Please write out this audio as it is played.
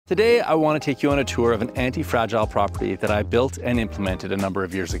Today, I want to take you on a tour of an anti-fragile property that I built and implemented a number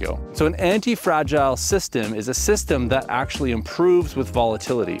of years ago. So an anti-fragile system is a system that actually improves with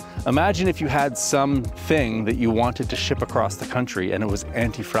volatility. Imagine if you had something that you wanted to ship across the country and it was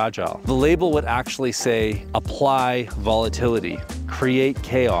anti-fragile. The label would actually say, apply volatility, create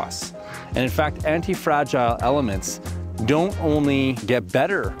chaos. And in fact, anti-fragile elements don't only get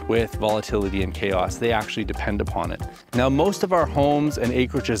better with volatility and chaos, they actually depend upon it. Now, most of our homes and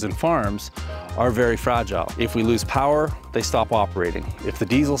acreages and farms are very fragile. If we lose power, they stop operating. If the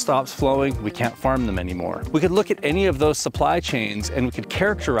diesel stops flowing, we can't farm them anymore. We could look at any of those supply chains and we could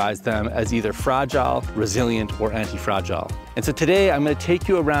characterize them as either fragile, resilient, or anti-fragile. And so today I'm going to take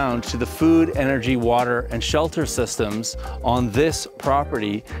you around to the food, energy, water, and shelter systems on this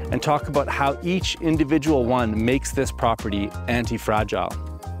property and talk about how each individual one makes this property anti-fragile.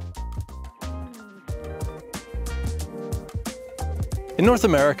 In North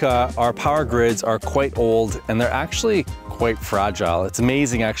America, our power grids are quite old and they're actually quite fragile. It's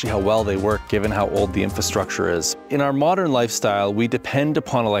amazing actually how well they work given how old the infrastructure is. In our modern lifestyle, we depend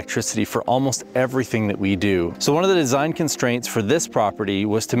upon electricity for almost everything that we do. So one of the design constraints for this property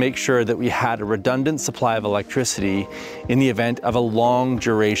was to make sure that we had a redundant supply of electricity in the event of a long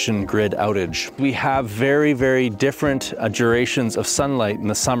duration grid outage. We have very, very different durations of sunlight in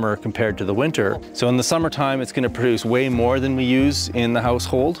the summer compared to the winter. So in the summertime, it's going to produce way more than we use in the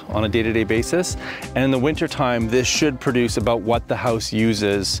household on a day-to-day basis. And in the wintertime, this should produce about what the house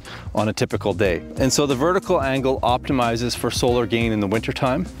uses on a typical day. And so the vertical angle optimizes for solar gain in the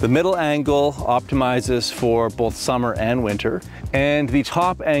wintertime. The middle angle optimizes for both summer and winter. And the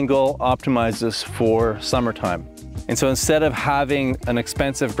top angle optimizes for summertime. And so instead of having an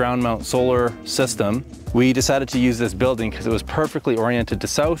expensive ground mount solar system, we decided to use this building because it was perfectly oriented to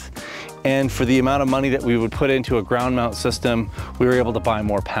south. And for the amount of money that we would put into a ground mount system, we were able to buy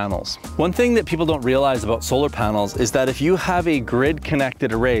more panels. One thing that people don't realize about solar panels is that if you have a grid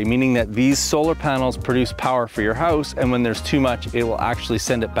connected array, meaning that these solar panels produce power for your house, and when there's too much, it will actually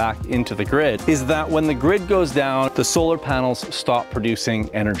send it back into the grid, is that when the grid goes down, the solar panels stop producing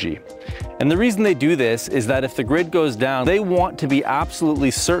energy. And the reason they do this is that if the grid goes down, they want to be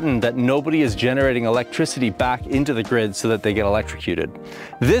absolutely certain that nobody is generating electricity back into the grid so that they get electrocuted.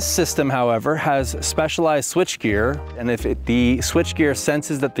 This system, however, has specialized switchgear, and if the switchgear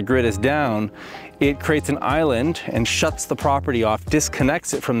senses that the grid is down, it creates an island and shuts the property off,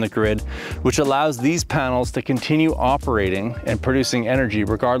 disconnects it from the grid, which allows these panels to continue operating and producing energy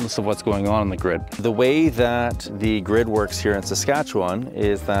regardless of what's going on in the grid. The way that the grid works here in Saskatchewan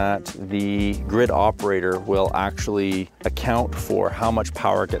is that the grid operator will actually account for how much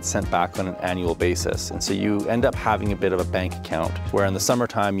power gets sent back on an annual basis. And so you end up having a bit of a bank account where in the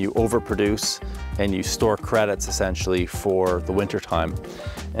summertime you overproduce and you store credits essentially for the winter time.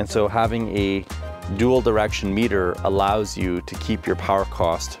 And so having a dual direction meter allows you to keep your power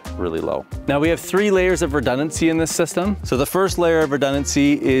cost really low. Now we have 3 layers of redundancy in this system. So the first layer of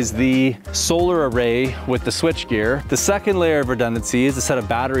redundancy is the solar array with the switchgear. The second layer of redundancy is a set of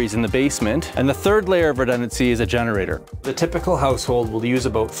batteries in the basement. And the third layer of redundancy is a generator. The typical household will use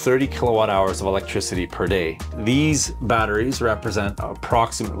about 30 kilowatt hours of electricity per day. These batteries represent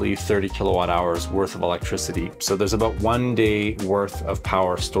approximately 30 kilowatt hours worth of electricity. So there's about 1 day worth of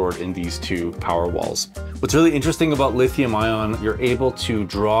power stored in these 2 power walls. What's really interesting about lithium ion, you're able to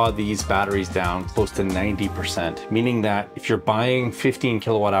draw these batteries down close to 90%, meaning that if you're buying 15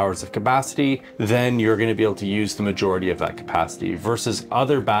 kilowatt hours of capacity, then you're going to be able to use the majority of that capacity versus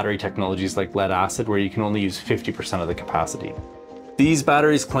other battery technologies like lead acid where you can only use 50% of the capacity. These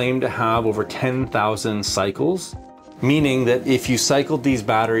batteries claim to have over 10,000 cycles, meaning that if you cycled these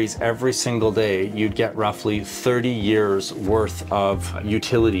batteries every single day, you'd get roughly 30 years worth of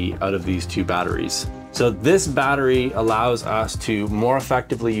utility out of these 2 batteries. So this battery allows us to more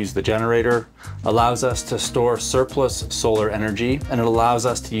effectively use the generator, allows us to store surplus solar energy, and it allows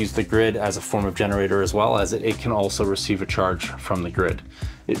us to use the grid as a form of generator as well as it can also receive a charge from the grid.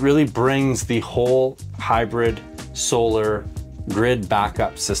 It really brings the whole hybrid solar grid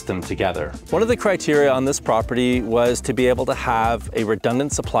backup system together. One of the criteria on this property was to be able to have a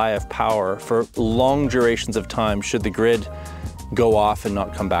redundant supply of power for long durations of time should the grid go off and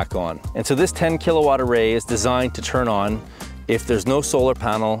not come back on. And so this 10 kilowatt array is designed to turn on if there's no solar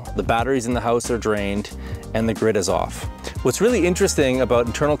panel, the batteries in the house are drained, and the grid is off. What's really interesting about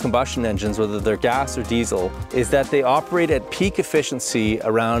internal combustion engines, whether they're gas or diesel, is that they operate at peak efficiency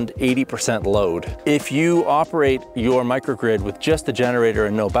around 80% load. If you operate your microgrid with just a generator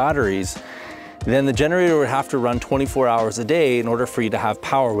and no batteries, then the generator would have to run 24 hours a day in order for you to have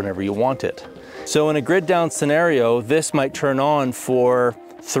power whenever you want it. So in a grid down scenario, this might turn on for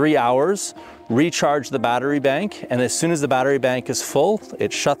 3 hours, recharge the battery bank, and as soon as the battery bank is full,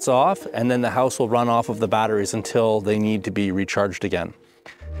 it shuts off, and then the house will run off of the batteries until they need to be recharged again.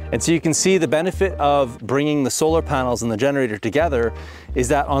 And so you can see the benefit of bringing the solar panels and the generator together is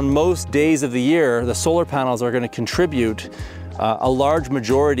that on most days of the year, the solar panels are going to contribute a large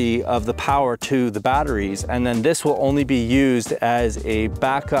majority of the power to the batteries, and then this will only be used as a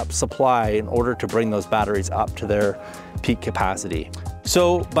backup supply in order to bring those batteries up to their peak capacity.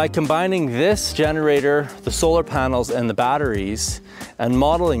 So by combining this generator, the solar panels, and the batteries, and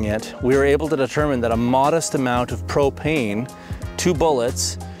modeling it, we were able to determine that a modest amount of propane, 2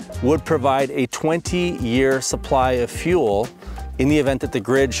 bullets, would provide a 20-year supply of fuel in the event that the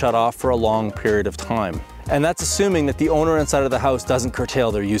grid shut off for a long period of time. And that's assuming that the owner inside of the house doesn't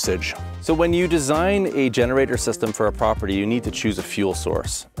curtail their usage. So when you design a generator system for a property, you need to choose a fuel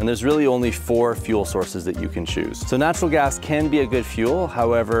source. And there's really only 4 fuel sources that you can choose. So natural gas can be a good fuel.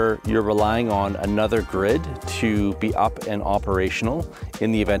 However, you're relying on another grid to be up and operational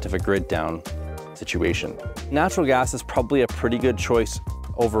in the event of a grid down situation. Natural gas is probably a pretty good choice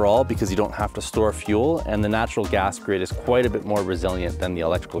overall because you don't have to store fuel, and the natural gas grid is quite a bit more resilient than the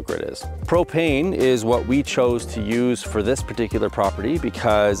electrical grid is. Propane is what we chose to use for this particular property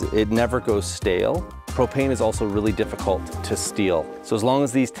because it never goes stale. Propane is also really difficult to steal. So as long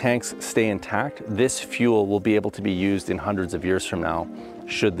as these tanks stay intact, this fuel will be able to be used in hundreds of years from now,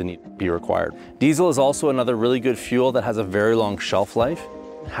 should the need be required. Diesel is also another really good fuel that has a very long shelf life.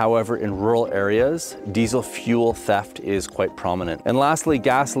 However, in rural areas, diesel fuel theft is quite prominent. And lastly,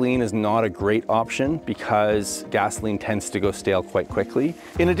 gasoline is not a great option because gasoline tends to go stale quite quickly.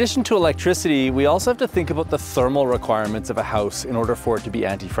 In addition to electricity, we also have to think about the thermal requirements of a house in order for it to be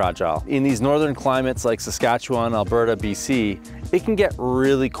anti-fragile. In these northern climates like Saskatchewan, Alberta, BC, it can get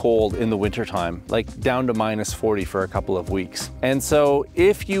really cold in the wintertime, like down to -40 for a couple of weeks. And so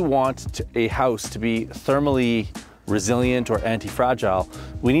if you want a house to be thermally resilient or anti-fragile,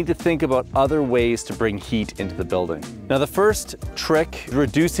 we need to think about other ways to bring heat into the building. Now, the first trick is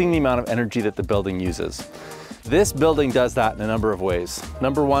reducing the amount of energy that the building uses. This building does that in a number of ways.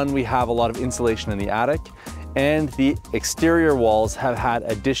 Number one, we have a lot of insulation in the attic, and the exterior walls have had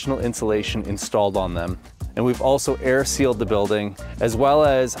additional insulation installed on them. And we've also air sealed the building, as well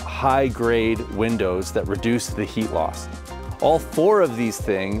as high-grade windows that reduce the heat loss. All 4 of these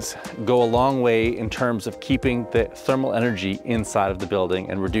things go a long way in terms of keeping the thermal energy inside of the building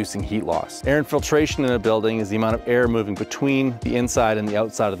and reducing heat loss. Air infiltration in a building is the amount of air moving between the inside and the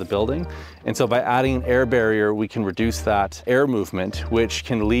outside of the building. And so by adding an air barrier, we can reduce that air movement, which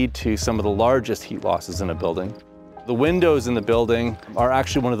can lead to some of the largest heat losses in a building. The windows in the building are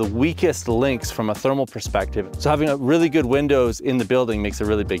actually one of the weakest links from a thermal perspective. So having really good windows in the building makes a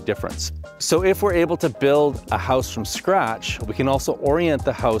really big difference. So if we're able to build a house from scratch, we can also orient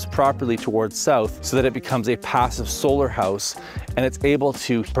the house properly towards south so that it becomes a passive solar house, and it's able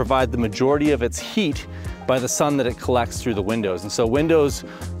to provide the majority of its heat by the sun that it collects through the windows. And so windows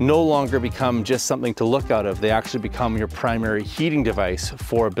no longer become just something to look out of. They actually become your primary heating device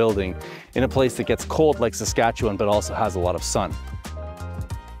for a building in a place that gets cold like Saskatchewan, but also has a lot of sun.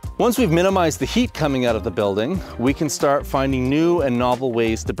 Once we've minimized the heat coming out of the building, we can start finding new and novel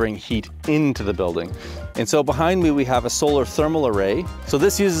ways to bring heat into the building. And so behind me, we have a solar thermal array. So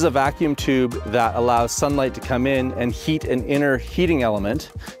this uses a vacuum tube that allows sunlight to come in and heat an inner heating element.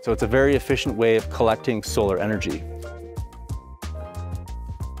 So it's a very efficient way of collecting solar energy.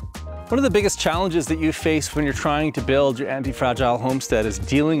 One of the biggest challenges that you face when you're trying to build your anti-fragile homestead is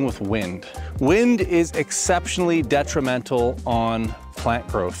dealing with wind. Wind is exceptionally detrimental on plant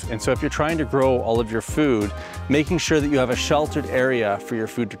growth. And so if you're trying to grow all of your food, making sure that you have a sheltered area for your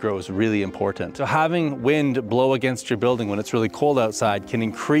food to grow is really important. So having wind blow against your building when it's really cold outside can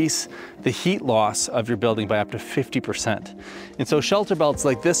increase the heat loss of your building by up to 50%. And so shelter belts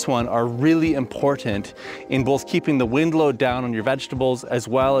like this one are really important in both keeping the wind load down on your vegetables as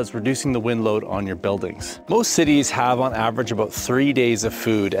well as reducing the wind load on your buildings. Most cities have on average about 3 days of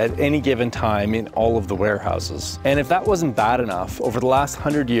food at any given time in all of the warehouses. And if that wasn't bad enough, over the last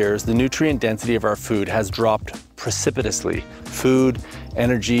 100 years, the nutrient density of our food has dropped precipitously. Food,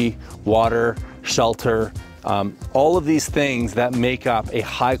 energy, water, shelter, all of these things that make up a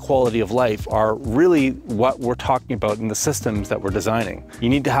high quality of life are really what we're talking about in the systems that we're designing. You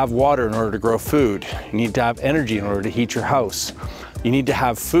need to have water in order to grow food. You need to have energy in order to heat your house. You need to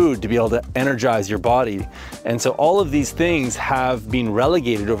have food to be able to energize your body. And so all of these things have been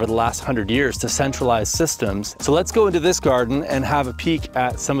relegated over the last 100 years to centralized systems. So let's go into this garden and have a peek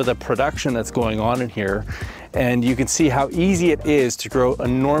at some of the production that's going on in here. And you can see how easy it is to grow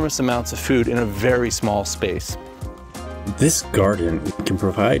enormous amounts of food in a very small space. This garden can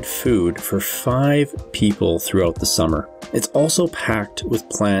provide food for 5 people throughout the summer. It's also packed with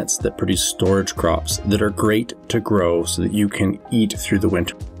plants that produce storage crops that are great to grow so that you can eat through the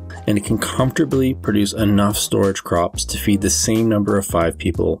winter. And it can comfortably produce enough storage crops to feed the same number of 5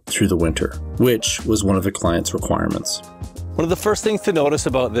 people through the winter, which was one of the client's requirements. One of the first things to notice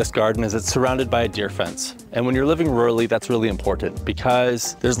about this garden is it's surrounded by a deer fence. And when you're living rurally, that's really important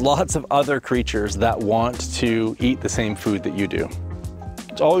because there's lots of other creatures that want to eat the same food that you do.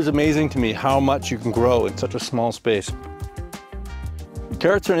 It's always amazing to me how much you can grow in such a small space.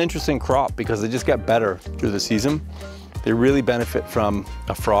 Carrots are an interesting crop because they just get better through the season. They really benefit from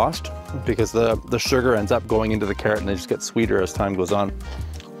a frost because the sugar ends up going into the carrot and they just get sweeter as time goes on.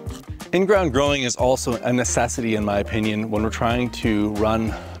 In-ground growing is also a necessity, in my opinion, when we're trying to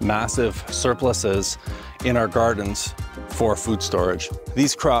run massive surpluses in our gardens for food storage.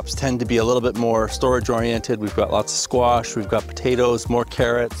 These crops tend to be a little bit more storage oriented. We've got lots of squash, we've got potatoes, more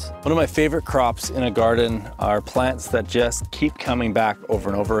carrots. One of my favorite crops in a garden are plants that just keep coming back over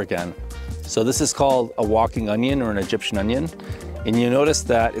and over again. So this is called a walking onion or an Egyptian onion. And you notice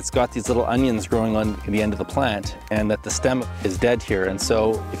that it's got these little onions growing on the end of the plant and that the stem is dead here. And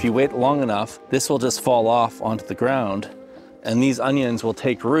so if you wait long enough, this will just fall off onto the ground and these onions will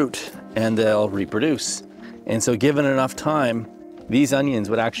take root and they'll reproduce. And so given enough time, these onions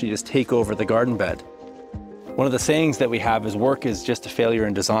would actually just take over the garden bed. One of the sayings that we have is work is just a failure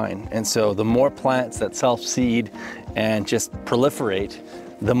in design. And so the more plants that self-seed and just proliferate,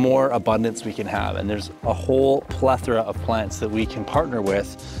 the more abundance we can have. And there's a whole plethora of plants that we can partner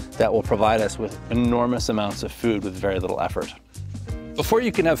with that will provide us with enormous amounts of food with very little effort. Before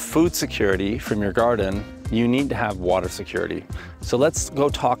you can have food security from your garden, you need to have water security. So let's go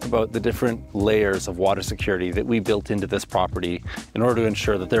talk about the different layers of water security that we built into this property in order to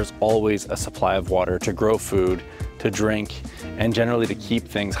ensure that there's always a supply of water to grow food, to drink, and generally to keep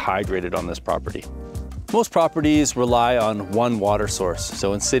things hydrated on this property. Most properties rely on one water source.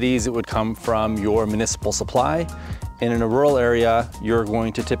 So in cities, it would come from your municipal supply. And in a rural area, you're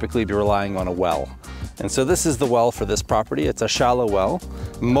going to typically be relying on a well. And so this is the well for this property. It's a shallow well.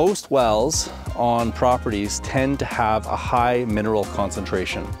 Most wells on properties tend to have a high mineral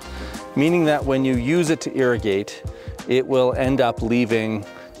concentration, meaning that when you use it to irrigate, it will end up leaving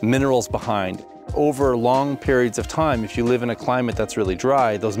minerals behind. Over long periods of time, if you live in a climate that's really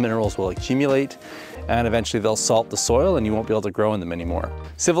dry, those minerals will accumulate and eventually they'll salt the soil and you won't be able to grow in them anymore.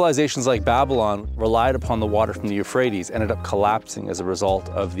 Civilizations like Babylon relied upon the water from the Euphrates, ended up collapsing as a result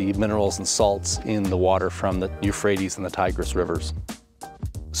of the minerals and salts in the water from the Euphrates and the Tigris rivers.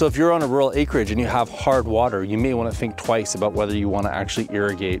 So if you're on a rural acreage and you have hard water, you may want to think twice about whether you want to actually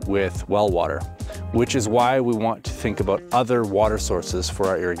irrigate with well water, which is why we want to think about other water sources for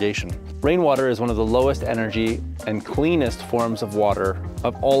our irrigation. Rainwater is one of the lowest energy and cleanest forms of water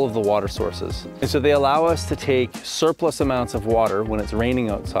of all of the water sources. And so they allow us to take surplus amounts of water when it's raining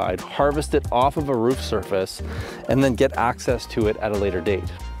outside, harvest it off of a roof surface, and then get access to it at a later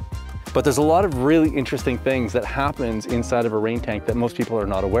date. But there's a lot of really interesting things that happens inside of a rain tank that most people are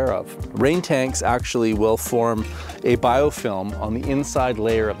not aware of. Rain tanks actually will form a biofilm on the inside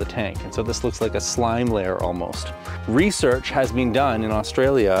layer of the tank. And so this looks like a slime layer almost. Research has been done in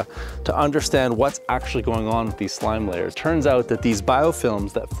Australia to understand what's actually going on with these slime layers. Turns out that these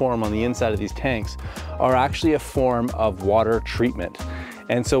biofilms that form on the inside of these tanks are actually a form of water treatment.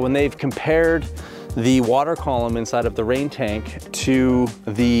 And so when they've compared the water column inside of the rain tank to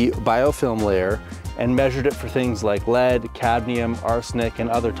the biofilm layer and measured it for things like lead, cadmium, arsenic, and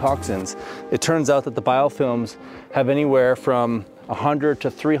other toxins, it turns out that the biofilms have anywhere from 100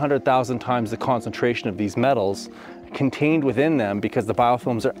 to 300,000 times the concentration of these metals contained within them because the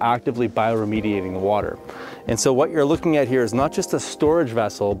biofilms are actively bioremediating the water. And so what you're looking at here is not just a storage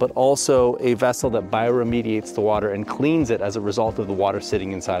vessel, but also a vessel that bioremediates the water and cleans it as a result of the water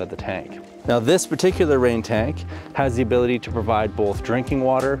sitting inside of the tank. Now this particular rain tank has the ability to provide both drinking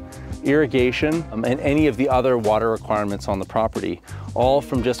water, irrigation, and any of the other water requirements on the property, all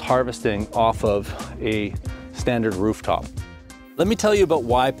from just harvesting off of a standard rooftop. Let me tell you about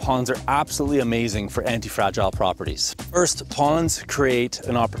why ponds are absolutely amazing for anti-fragile properties. First, ponds create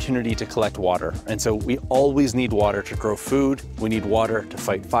an opportunity to collect water. And so we always need water to grow food. We need water to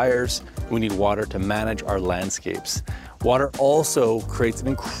fight fires. We need water to manage our landscapes. Water also creates an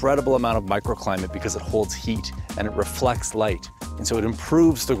incredible amount of microclimate because it holds heat and it reflects light. And so it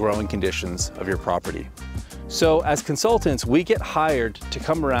improves the growing conditions of your property. So as consultants, we get hired to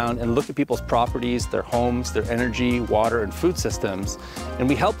come around and look at people's properties, their homes, their energy, water, and food systems, and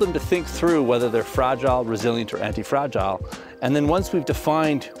we help them to think through whether they're fragile, resilient, or anti-fragile. And then once we've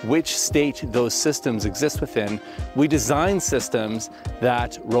defined which state those systems exist within, we design systems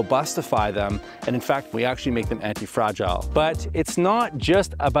that robustify them, and in fact, we actually make them anti-fragile. But it's not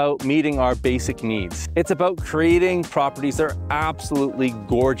just about meeting our basic needs. It's about creating properties that are absolutely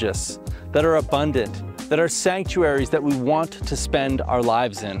gorgeous, that are abundant, that are sanctuaries that we want to spend our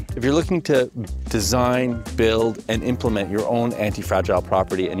lives in. If you're looking to design, build, and implement your own anti-fragile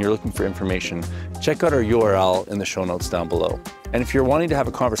property and you're looking for information, check out our URL in the show notes down below. And if you're wanting to have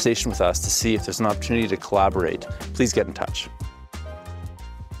a conversation with us to see if there's an opportunity to collaborate, please get in touch.